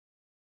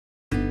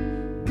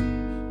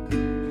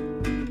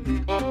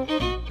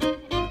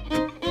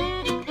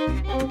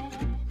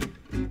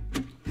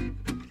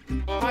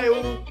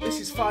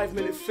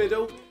5-minute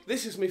fiddle.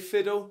 This is my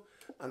fiddle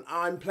and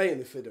I'm playing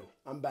the fiddle.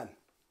 I'm Ben.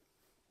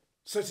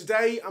 So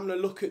today I'm going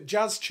to look at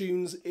jazz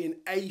tunes in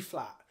A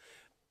flat.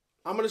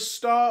 I'm going to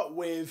start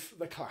with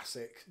the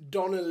classic,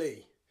 Donna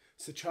Lee.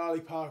 It's a Charlie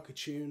Parker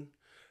tune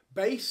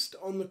based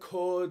on the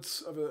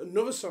chords of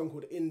another song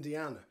called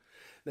Indiana.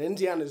 Now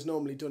Indiana is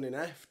normally done in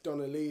F,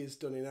 Donna Lee is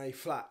done in A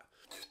flat.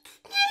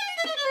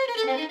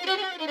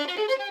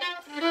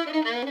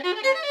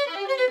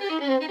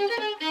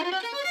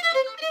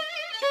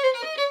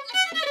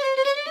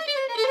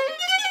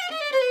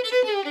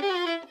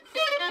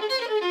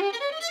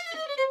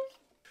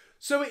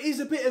 So it is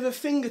a bit of a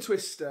finger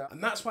twister,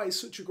 and that's why it's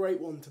such a great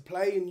one to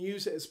play and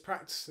use it as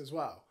practice as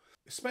well,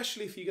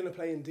 especially if you're going to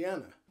play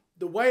Indiana.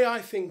 The way I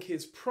think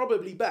is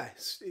probably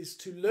best is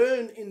to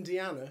learn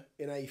Indiana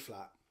in A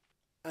flat,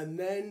 and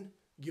then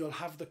you'll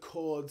have the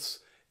chords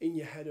in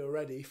your head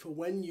already for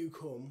when you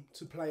come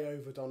to play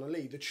over Donna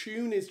Lee. The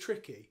tune is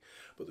tricky,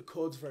 but the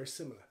chords are very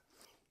similar.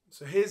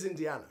 So here's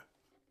Indiana.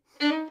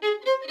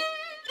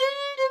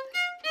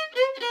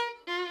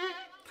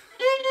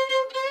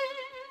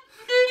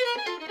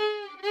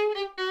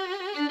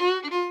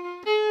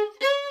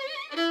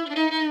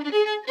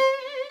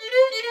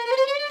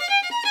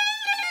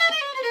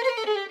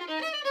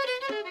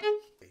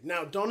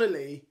 Now Donna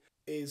Lee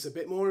is a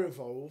bit more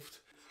involved.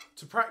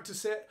 To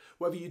practice it,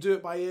 whether you do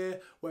it by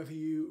ear, whether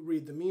you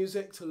read the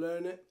music to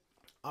learn it,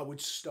 I would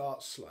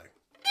start slow.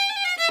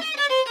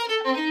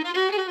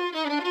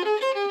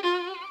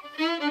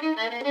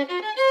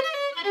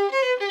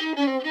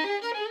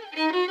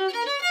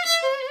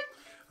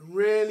 And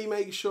really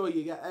make sure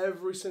you get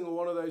every single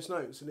one of those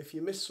notes, and if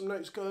you miss some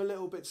notes, go a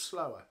little bit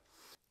slower.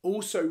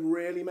 Also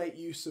really make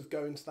use of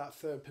going to that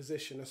third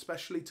position,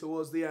 especially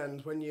towards the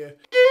end when you're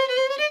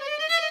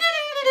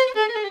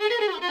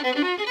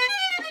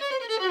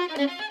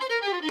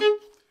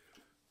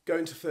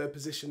going to third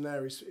position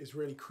there is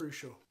really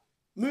crucial.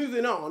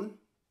 Moving on,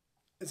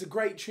 there's a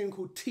great tune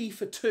called T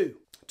for 2.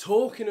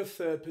 Talking of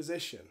third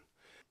position,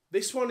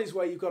 this one is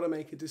where you've got to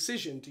make a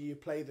decision. Do you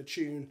play the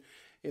tune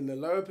in the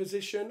lower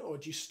position or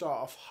do you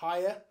start off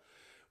higher,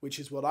 which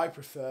is what I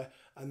prefer,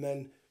 and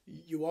then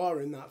you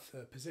are in that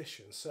third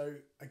position. So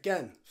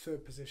again,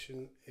 third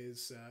position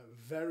is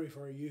very,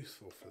 very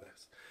useful for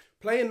this.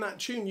 Playing that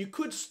tune, you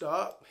could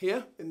start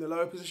here in the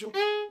lower position.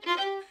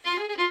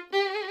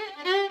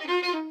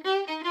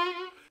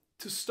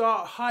 To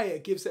start higher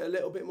gives it a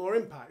little bit more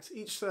impact.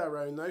 Each to their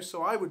own though,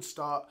 so I would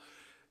start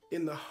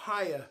in the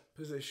higher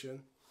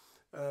position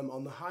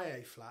on the high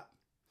A flat.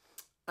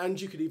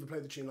 And you could even play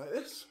the tune like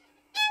this.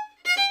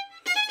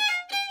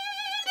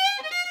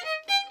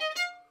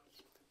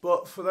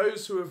 But for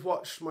those who have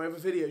watched my other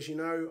videos, you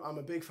know I'm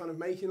a big fan of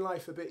making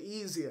life a bit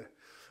easier.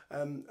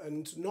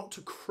 And not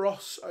to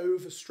cross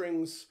over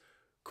strings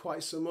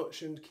quite so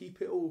much and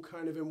keep it all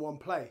kind of in one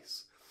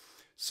place.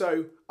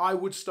 So I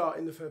would start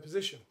in the third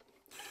position.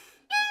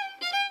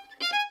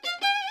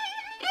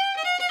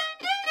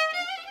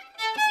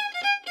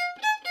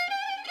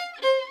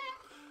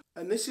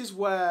 And this is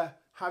where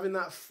having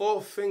that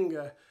fourth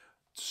finger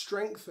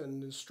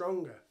strengthened and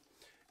stronger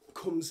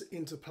comes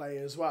into play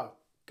as well.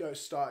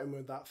 Starting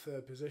with that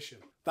third position.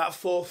 That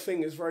fourth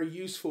finger is very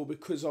useful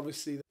because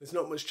obviously there's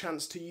not much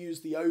chance to use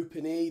the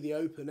open E, the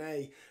open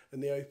A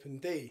and the open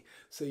D.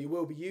 So you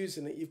will be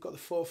using it. You've got the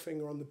fourth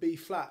finger on the B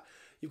flat,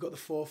 you've got the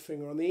fourth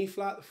finger on the E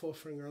flat, the fourth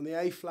finger on the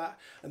A flat,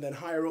 and then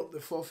higher up the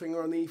fourth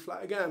finger on the E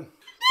flat again.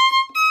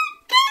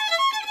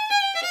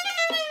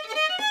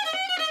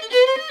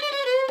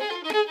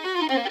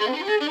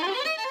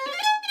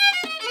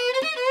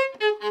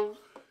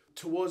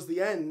 Towards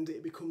the end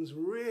it becomes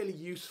really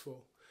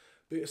useful,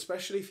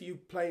 especially if you're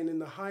playing in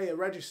the higher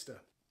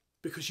register,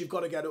 because you've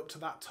got to get up to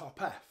that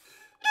top F.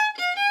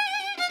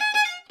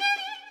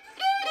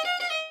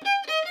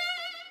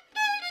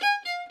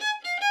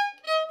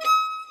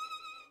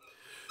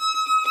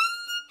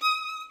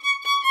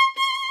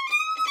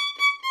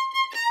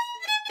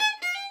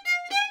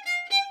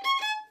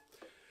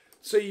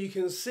 So you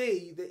can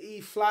see the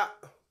E flat,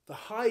 the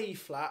high E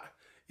flat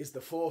is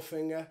the fourth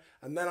finger,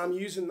 and then I'm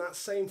using that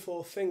same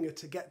fourth finger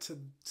to get to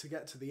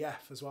the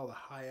F as well, the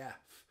high F.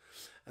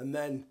 And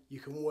then you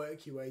can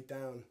work your way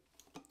down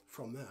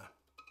from there.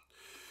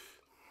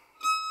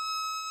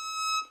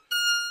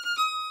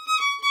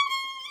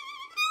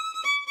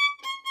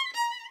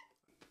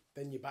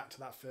 Then you're back to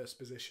that first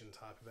position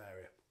type of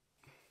area.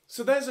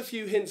 So there's a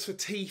few hints for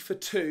T for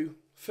 2,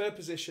 third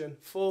position,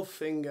 fourth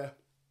finger,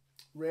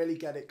 really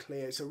get it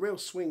clear. It's a real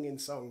swinging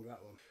song,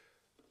 that one.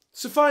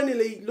 So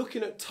finally,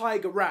 looking at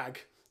Tiger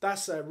Rag,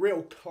 that's a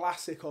real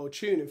classic old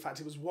tune. In fact,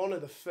 it was one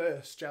of the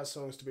first jazz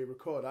songs to be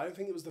recorded. I don't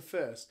think it was the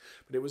first,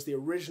 but it was the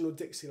original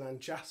Dixieland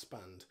Jazz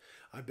Band,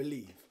 I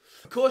believe.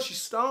 Of course, you're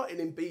starting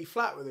in B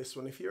flat with this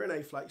one. If you're in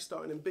A flat, you're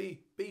starting in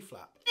B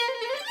flat.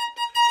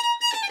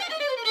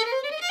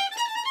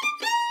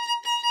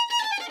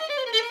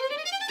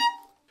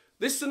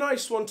 This is a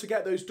nice one to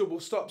get those double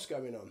stops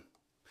going on,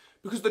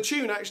 because the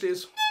tune actually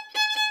is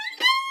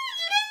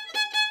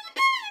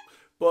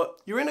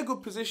But you're in a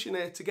good position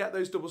here to get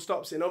those double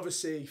stops in,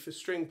 obviously for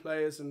string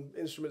players and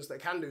instruments that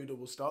can do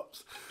double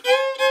stops.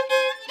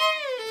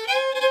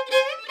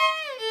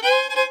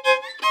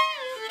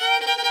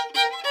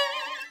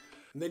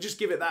 And they just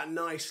give it that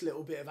nice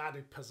little bit of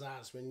added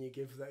pizzazz when you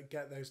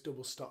get those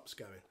double stops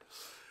going.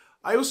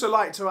 I also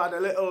like to add a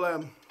little,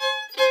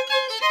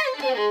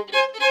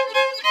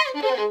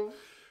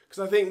 because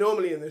I think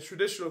normally in the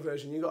traditional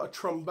version you've got a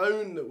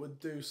trombone that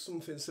would do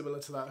something similar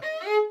to that.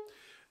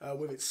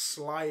 With its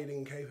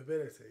sliding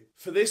capability.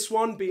 For this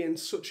one being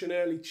such an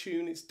early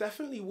tune, it's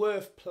definitely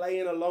worth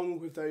playing along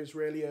with those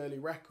really early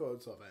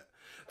records of it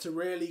to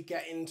really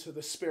get into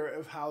the spirit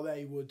of how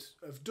they would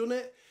have done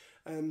it.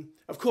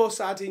 Of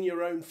course, add in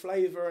your own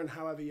flavour and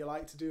however you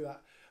like to do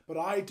that. But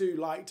I do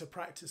like to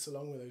practice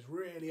along with those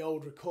really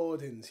old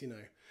recordings, you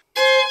know.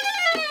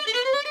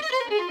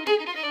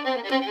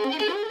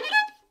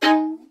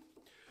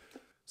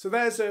 So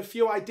there's a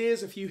few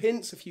ideas, a few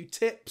hints, a few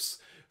tips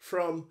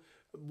from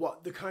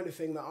what the kind of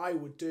thing that I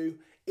would do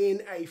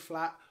in A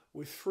flat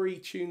with 3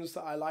 tunes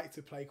that I like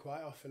to play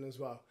quite often as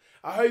well.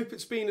 I hope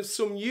it's been of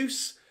some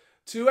use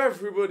to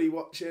everybody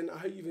watching. I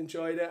hope you've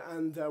enjoyed it,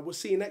 and we'll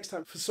see you next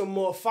time for some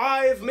more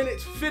 5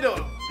 Minute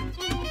Fiddle.